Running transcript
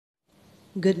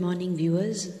Good morning,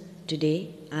 viewers.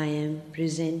 Today I am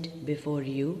present before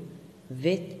you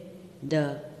with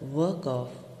the work of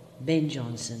Ben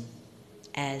Jonson,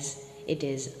 as it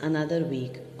is another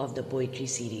week of the poetry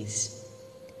series.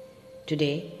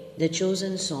 Today, the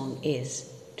chosen song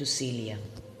is to Celia.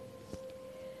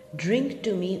 Drink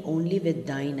to me only with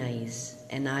thine eyes,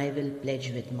 and I will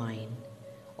pledge with mine,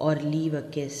 or leave a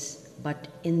kiss but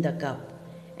in the cup,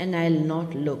 and I'll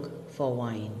not look for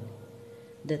wine.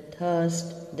 The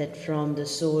thirst that from the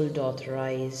soul doth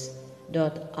rise,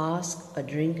 doth ask a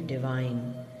drink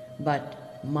divine,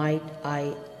 but might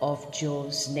I of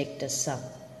Jove's nectar sup,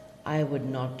 I would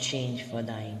not change for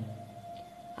thine.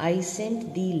 I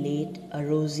sent thee late a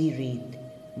rosy wreath,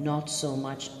 not so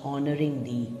much honouring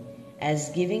thee, as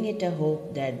giving it a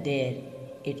hope that there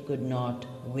it could not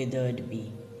withered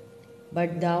be.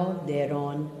 But thou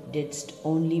thereon didst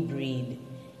only breathe,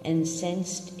 and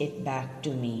sent'st it back to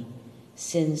me,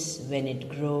 since when it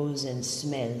grows and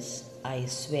smells, I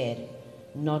swear,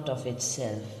 not of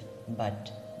itself, but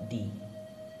thee.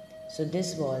 So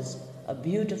this was a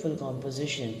beautiful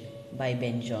composition by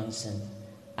Ben Jonson.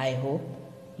 I hope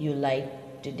you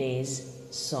liked today's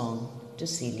song to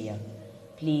Celia.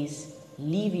 Please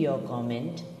leave your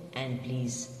comment and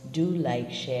please do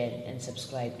like, share and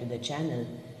subscribe to the channel,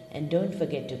 and don't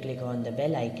forget to click on the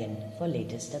bell icon for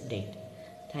latest update.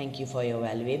 Thank you for your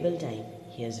valuable time.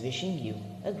 Here's wishing you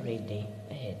a great day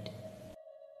ahead.